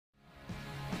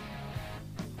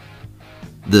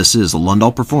This is the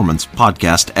Lundahl Performance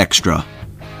Podcast Extra.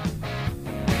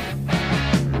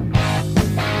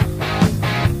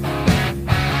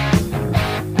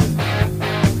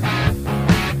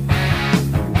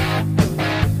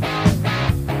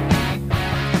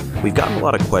 We've gotten a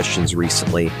lot of questions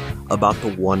recently about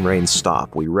the one rein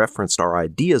stop. We referenced our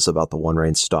ideas about the one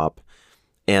rein stop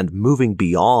and moving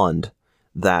beyond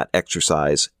that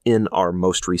exercise in our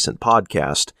most recent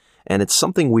podcast. And it's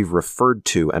something we've referred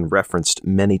to and referenced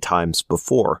many times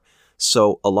before.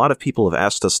 So a lot of people have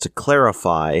asked us to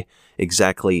clarify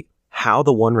exactly how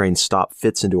the one rein stop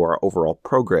fits into our overall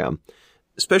program,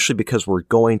 especially because we're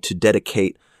going to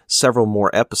dedicate several more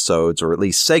episodes, or at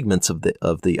least segments of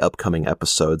the upcoming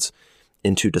episodes,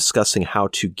 into discussing how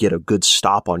to get a good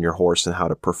stop on your horse and how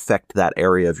to perfect that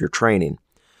area of your training.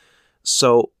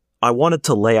 So I wanted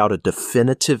to lay out a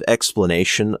definitive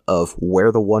explanation of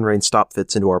where the one rein stop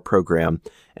fits into our program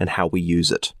and how we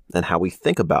use it and how we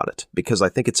think about it, because I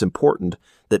think it's important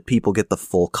that people get the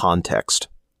full context.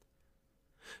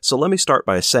 So let me start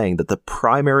by saying that the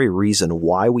primary reason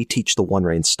why we teach the one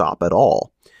rein stop at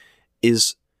all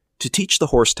is to teach the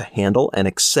horse to handle and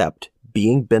accept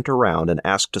being bent around and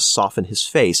asked to soften his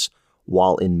face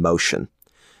while in motion.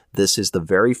 This is the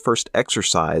very first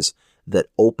exercise that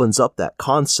opens up that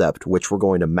concept, which we're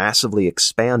going to massively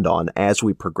expand on as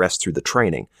we progress through the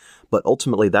training. But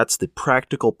ultimately, that's the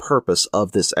practical purpose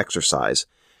of this exercise.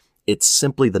 It's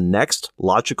simply the next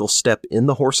logical step in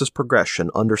the horse's progression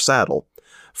under saddle,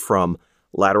 from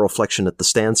lateral flexion at the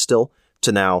standstill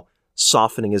to now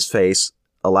softening his face,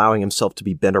 allowing himself to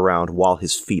be bent around while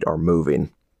his feet are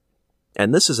moving.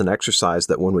 And this is an exercise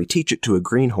that when we teach it to a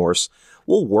green horse,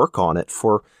 we'll work on it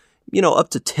for up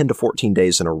to 10 to 14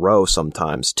 days in a row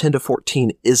sometimes. 10 to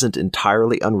 14 isn't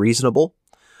entirely unreasonable,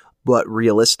 but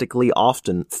realistically,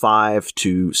 often 5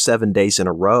 to 7 days in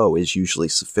a row is usually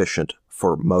sufficient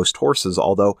for most horses,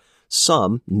 although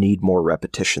some need more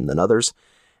repetition than others.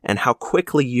 And how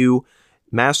quickly you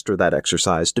master that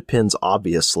exercise depends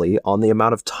obviously on the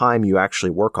amount of time you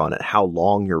actually work on it, how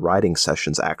long your riding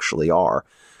sessions actually are.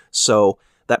 So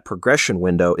that progression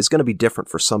window is going to be different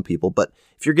for some people, but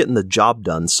if you're getting the job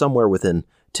done somewhere within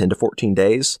 10 to 14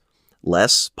 days,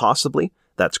 less possibly,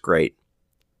 that's great.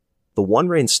 The one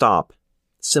rein stop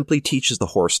simply teaches the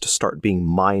horse to start being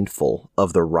mindful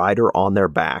of the rider on their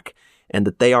back and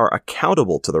that they are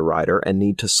accountable to the rider and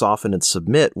need to soften and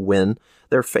submit when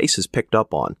their face is picked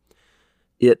up on.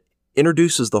 It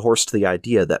introduces the horse to the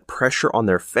idea that pressure on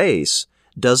their face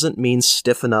doesn't mean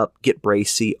stiffen up, get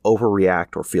bracy,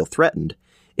 overreact, or feel threatened.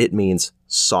 It means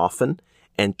soften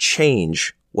and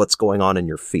change what's going on in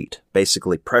your feet.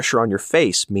 Basically, pressure on your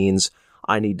face means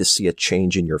I need to see a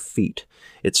change in your feet.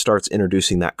 It starts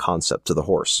introducing that concept to the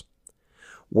horse.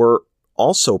 We're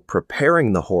also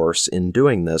preparing the horse in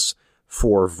doing this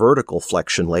for vertical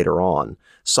flexion later on,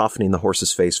 softening the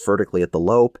horse's face vertically at the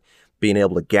lope, being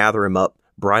able to gather him up,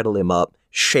 bridle him up,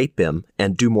 shape him,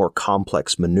 and do more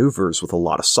complex maneuvers with a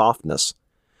lot of softness.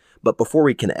 But before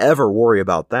we can ever worry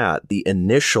about that, the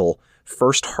initial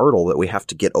first hurdle that we have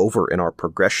to get over in our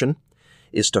progression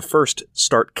is to first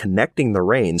start connecting the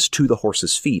reins to the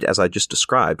horse's feet, as I just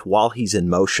described, while he's in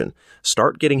motion.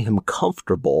 Start getting him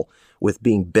comfortable with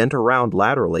being bent around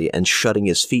laterally and shutting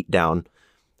his feet down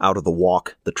out of the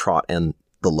walk, the trot, and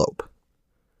the lope.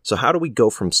 So how do we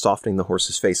go from softening the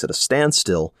horse's face at a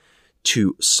standstill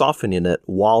to softening it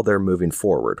while they're moving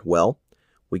forward? Well,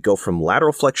 we go from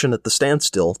lateral flexion at the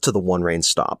standstill to the one rein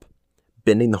stop,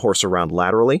 bending the horse around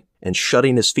laterally and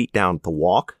shutting his feet down at the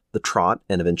walk, the trot,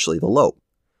 and eventually the lope.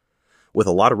 With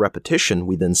a lot of repetition,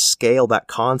 we then scale that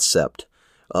concept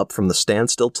up from the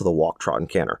standstill to the walk, trot, and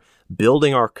canter,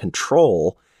 building our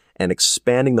control and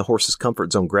expanding the horse's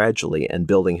comfort zone gradually and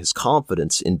building his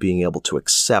confidence in being able to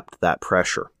accept that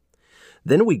pressure.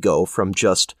 Then we go from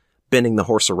just bending the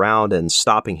horse around and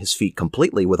stopping his feet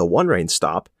completely with a one rein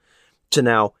stop to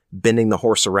now bending the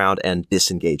horse around and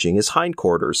disengaging his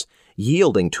hindquarters,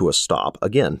 yielding to a stop,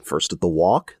 again, first at the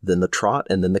walk, then the trot,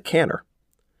 and then the canter.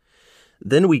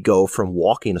 Then we go from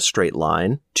walking a straight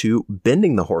line to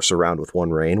bending the horse around with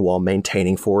one rein while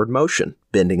maintaining forward motion,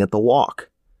 bending at the walk.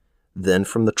 Then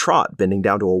from the trot, bending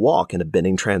down to a walk in a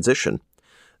bending transition.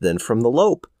 Then from the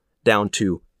lope, down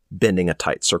to bending a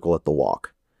tight circle at the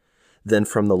walk. Then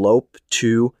from the lope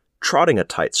to trotting a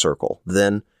tight circle,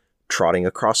 then trotting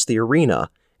across the arena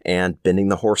and bending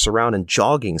the horse around and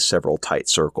jogging several tight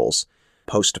circles,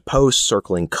 post to post,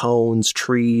 circling cones,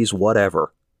 trees,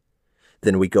 whatever.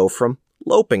 Then we go from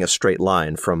loping a straight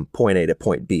line from point A to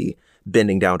point B,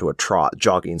 bending down to a trot,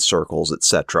 jogging circles,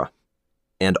 etc.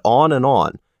 And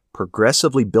on,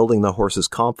 progressively building the horse's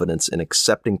confidence in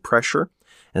accepting pressure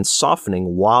and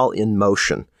softening while in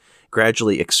motion,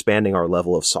 gradually expanding our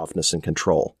level of softness and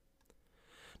control.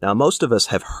 Now, most of us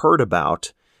have heard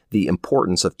about the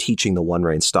importance of teaching the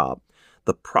one-rein stop.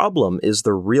 The problem is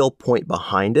the real point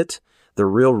behind it, the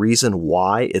real reason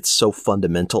why it's so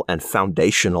fundamental and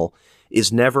foundational,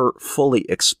 is never fully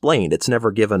explained. It's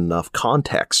never given enough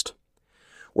context.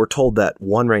 We're told that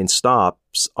one-rein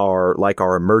stops are like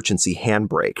our emergency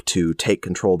handbrake to take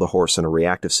control of the horse in a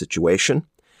reactive situation,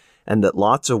 and that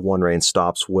lots of one-rein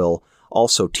stops will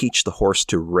also teach the horse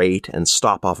to rate and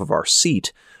stop off of our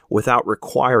seat without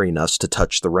requiring us to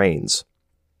touch the reins.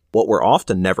 What we're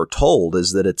often never told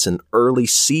is that it's an early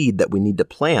seed that we need to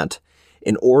plant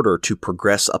in order to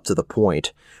progress up to the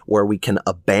point where we can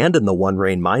abandon the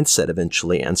one-rein mindset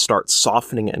eventually and start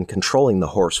softening and controlling the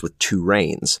horse with two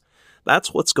reins.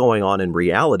 That's what's going on in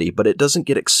reality, but it doesn't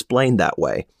get explained that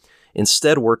way.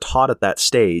 Instead, we're taught at that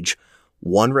stage,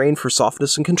 one rein for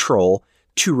softness and control,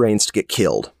 two reins to get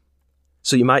killed.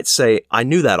 So you might say, I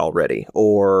knew that already,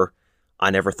 or I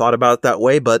never thought about it that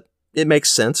way, but it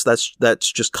makes sense.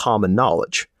 That's just common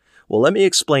knowledge. Well, let me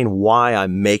explain why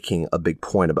I'm making a big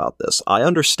point about this. I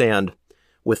understand,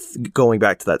 with going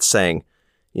back to that saying,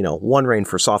 one rein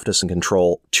for softness and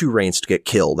control, two reins to get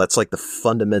killed. That's like the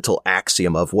fundamental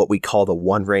axiom of what we call the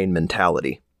one rein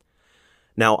mentality.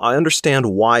 Now, I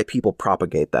understand why people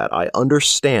propagate that. I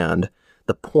understand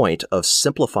the point of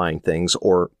simplifying things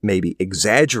or maybe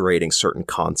exaggerating certain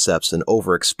concepts and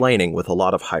over-explaining with a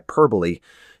lot of hyperbole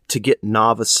to get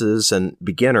novices and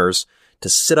beginners to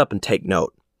sit up and take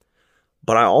note.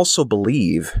 But I also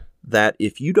believe that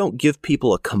if you don't give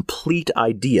people a complete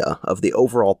idea of the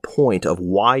overall point of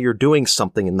why you're doing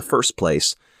something in the first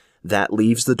place, that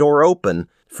leaves the door open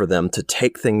for them to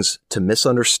take things to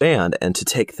misunderstand and to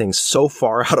take things so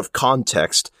far out of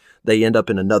context they end up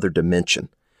in another dimension,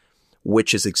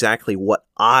 which is exactly what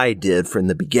I did from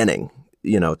the beginning,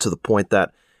 to the point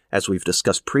that, as we've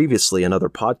discussed previously in other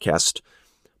podcasts,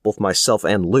 both myself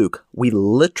and Luke, we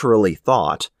literally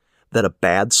thought that a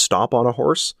bad stop on a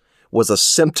horse was a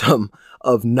symptom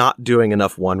of not doing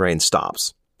enough one-rein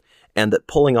stops, and that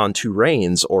pulling on two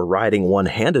reins, or riding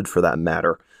one-handed for that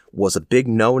matter, was a big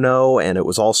no-no, and it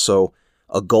was also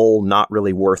a goal not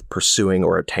really worth pursuing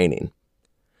or attaining.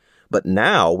 But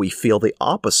now we feel the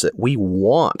opposite. We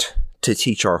want to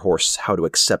teach our horse how to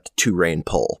accept two-rein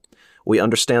pull. We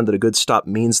understand that a good stop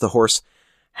means the horse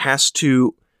has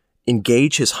to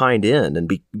engage his hind end and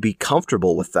be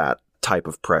comfortable with that type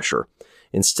of pressure,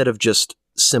 instead of just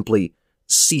simply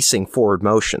ceasing forward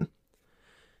motion.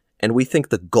 And we think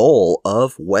the goal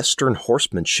of Western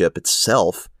horsemanship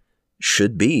itself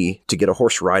should be to get a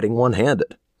horse riding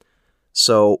one-handed.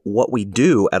 So what we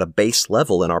do at a base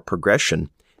level in our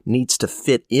progression needs to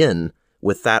fit in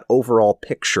with that overall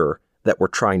picture that we're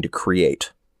trying to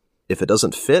create. If it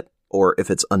doesn't fit, or if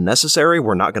it's unnecessary,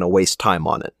 we're not going to waste time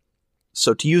on it.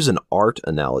 So to use an art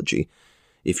analogy,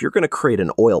 if you're going to create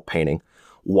an oil painting,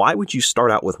 why would you start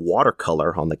out with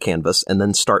watercolor on the canvas and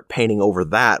then start painting over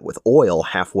that with oil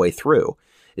halfway through?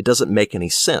 It doesn't make any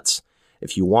sense.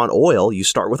 If you want oil, you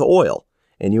start with oil,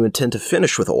 and you intend to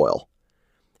finish with oil.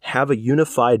 Have a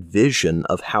unified vision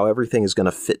of how everything is going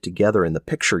to fit together in the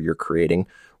picture you're creating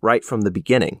right from the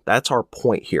beginning. That's our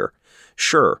point here.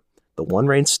 Sure, the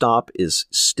one-rein stop is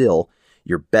still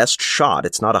your best shot.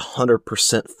 It's not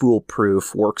 100%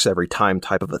 foolproof, works every time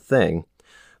type of a thing,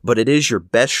 but it is your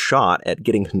best shot at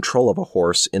getting control of a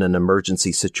horse in an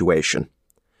emergency situation.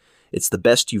 It's the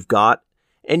best you've got,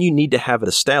 and you need to have it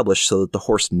established so that the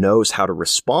horse knows how to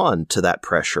respond to that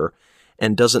pressure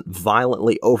and doesn't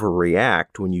violently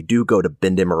overreact when you do go to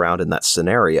bend him around in that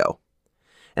scenario.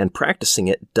 And practicing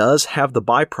it does have the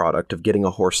byproduct of getting a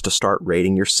horse to start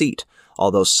rating your seat,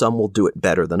 although some will do it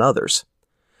better than others.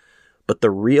 But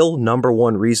the real number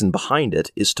one reason behind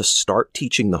it is to start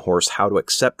teaching the horse how to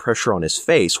accept pressure on his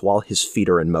face while his feet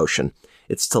are in motion.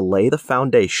 It's to lay the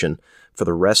foundation for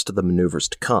the rest of the maneuvers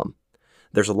to come.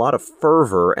 There's a lot of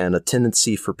fervor and a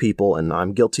tendency for people, and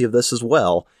I'm guilty of this as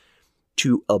well,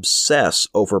 to obsess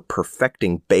over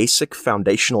perfecting basic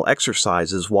foundational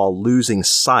exercises while losing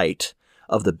sight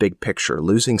of the big picture,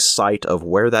 losing sight of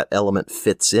where that element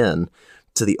fits in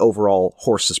to the overall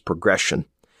horse's progression.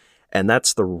 And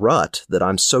that's the rut that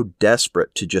I'm so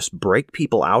desperate to just break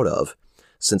people out of,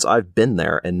 since I've been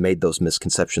there and made those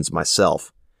misconceptions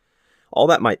myself. All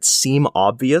that might seem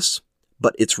obvious,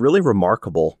 but it's really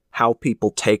remarkable how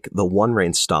people take the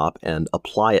one-rein stop and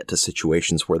apply it to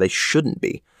situations where they shouldn't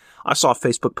be. I saw a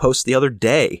Facebook post the other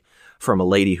day from a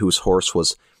lady whose horse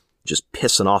was just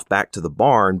pissing off back to the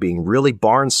barn, being really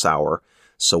barn sour.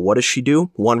 So what does she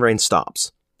do? One-rein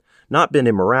stops. Not bend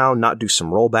him around, not do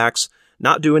some rollbacks.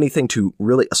 not do anything to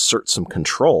really assert some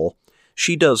control.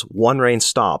 She does one rein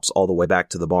stops all the way back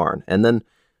to the barn. And then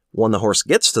when the horse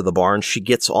gets to the barn, she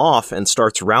gets off and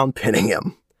starts round pinning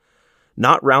him.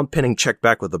 Not round pinning checked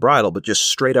back with the bridle, but just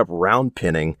straight up round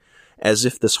pinning as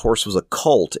if this horse was a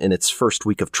colt in its first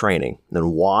week of training.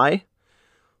 And why?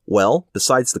 Well,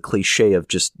 besides the cliche of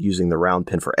just using the round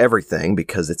pin for everything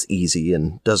because it's easy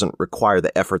and doesn't require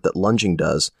the effort that lunging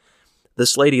does,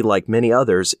 this lady, like many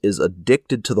others, is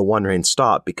addicted to the one rein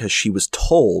stop because she was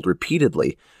told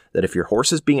repeatedly that if your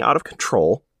horse is being out of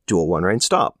control, do a one rein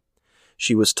stop.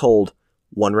 She was told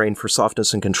one rein for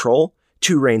softness and control,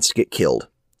 two reins to get killed.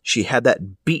 She had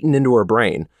that beaten into her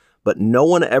brain, but no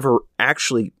one ever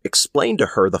actually explained to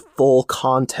her the full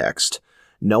context.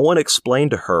 No one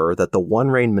explained to her that the one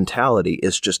rein mentality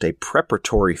is just a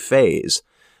preparatory phase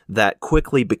that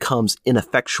quickly becomes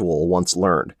ineffectual once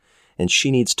learned. And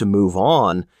she needs to move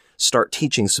on, start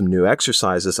teaching some new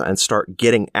exercises, and start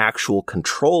getting actual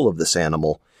control of this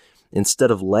animal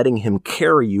instead of letting him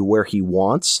carry you where he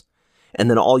wants. And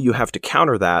then all you have to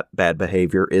counter that bad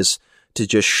behavior is to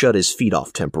just shut his feet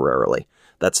off temporarily.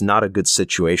 That's not a good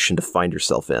situation to find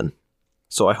yourself in.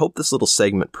 So I hope this little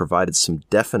segment provided some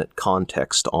definite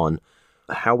context on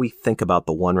how we think about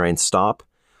the one rein stop,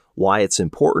 why it's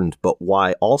important, but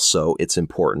why also it's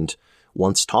important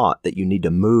once taught that you need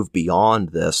to move beyond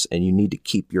this and you need to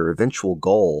keep your eventual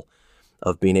goal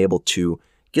of being able to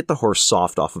get the horse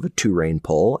soft off of a two rein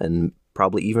pull and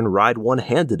probably even ride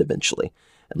one-handed eventually.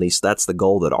 At least that's the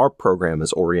goal that our program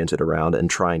is oriented around and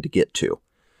trying to get to.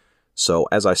 So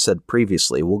as I said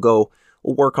previously, we'll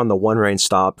work on the one rein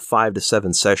stop 5 to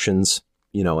 7 sessions,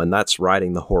 and that's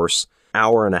riding the horse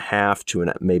hour and a half to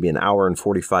maybe an hour and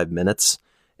 45 minutes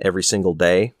every single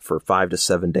day for 5 to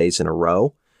 7 days in a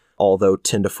row. Although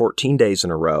 10 to 14 days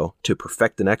in a row to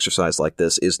perfect an exercise like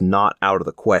this is not out of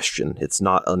the question. It's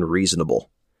not unreasonable.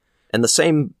 And the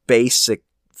same basic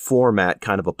format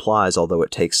kind of applies, although it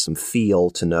takes some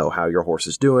feel to know how your horse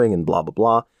is doing and blah, blah,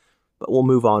 blah. But we'll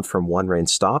move on from one rein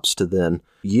stops to then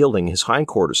yielding his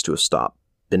hindquarters to a stop,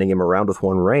 bending him around with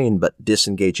one rein, but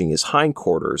disengaging his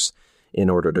hindquarters in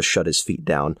order to shut his feet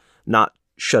down, not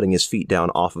shutting his feet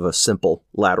down off of a simple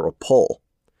lateral pull.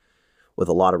 With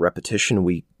a lot of repetition,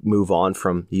 we move on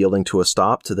from yielding to a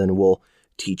stop to then we'll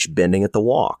teach bending at the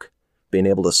walk, being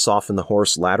able to soften the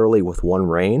horse laterally with one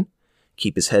rein,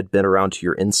 keep his head bent around to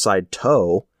your inside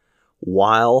toe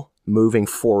while moving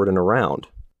forward and around.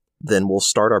 Then we'll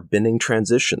start our bending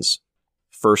transitions.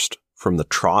 First from the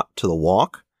trot to the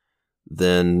walk,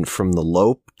 then from the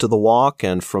lope to the walk,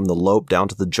 and from the lope down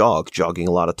to the jog, jogging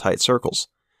a lot of tight circles.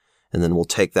 And then we'll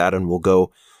take that and we'll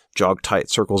go jog tight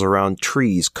circles around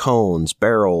trees, cones,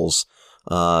 barrels,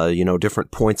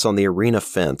 different points on the arena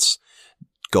fence,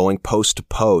 going post to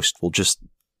post. We'll just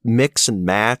mix and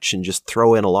match and just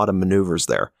throw in a lot of maneuvers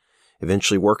there.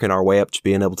 Eventually working our way up to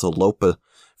being able to lope a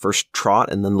first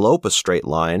trot and then lope a straight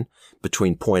line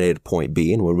between point A to point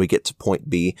B. And when we get to point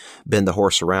B, bend the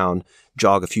horse around,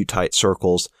 jog a few tight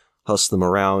circles, hustle them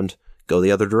around, go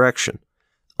the other direction.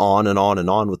 On and on and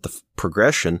on with the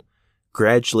progression,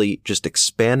 gradually just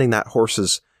expanding that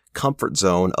horse's comfort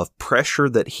zone of pressure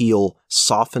that he'll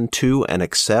soften to and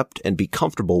accept and be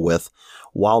comfortable with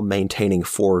while maintaining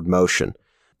forward motion.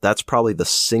 That's probably the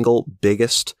single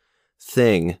biggest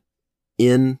thing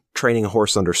in training a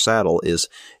horse under saddle is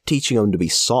teaching them to be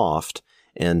soft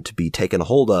and to be taken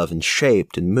hold of and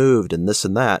shaped and moved and this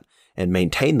and that, and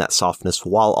maintain that softness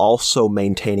while also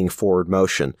maintaining forward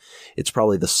motion. It's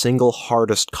probably the single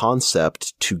hardest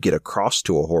concept to get across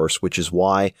to a horse, which is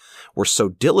why we're so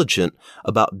diligent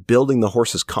about building the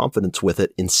horse's confidence with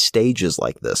it in stages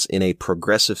like this, in a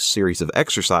progressive series of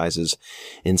exercises,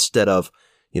 instead of,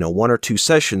 1 or 2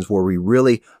 sessions where we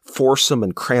really force them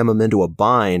and cram them into a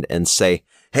bind and say,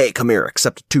 hey, come here,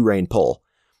 accept a 2-rein pull.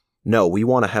 No, we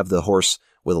want to have the horse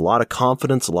with a lot of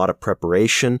confidence, a lot of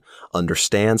preparation,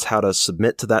 understands how to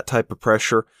submit to that type of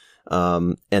pressure,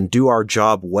 and do our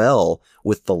job well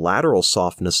with the lateral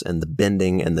softness and the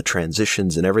bending and the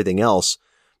transitions and everything else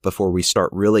before we start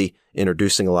really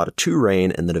introducing a lot of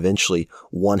 2-rein and then eventually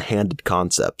one-handed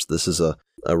concepts. This is a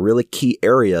really key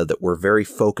area that we're very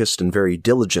focused and very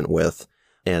diligent with.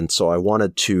 And so I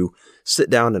wanted to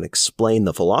sit down and explain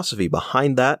the philosophy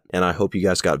behind that, and I hope you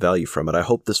guys got value from it. I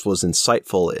hope this was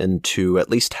insightful into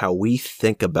at least how we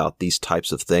think about these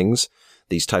types of things,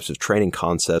 these types of training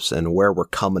concepts, and where we're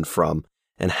coming from,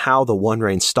 and how the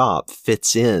one-rein stop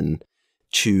fits in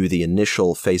to the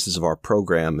initial phases of our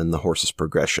program and the horse's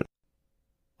progression.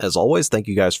 As always, thank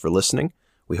you guys for listening.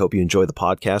 We hope you enjoy the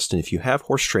podcast, and if you have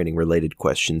horse training related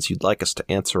questions you'd like us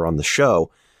to answer on the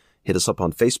show, hit us up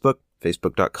on Facebook,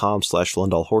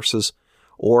 facebook.com/LundallHorses,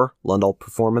 or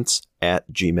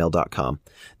lundahlperformance@gmail.com.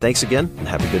 Thanks again, and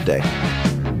have a good day.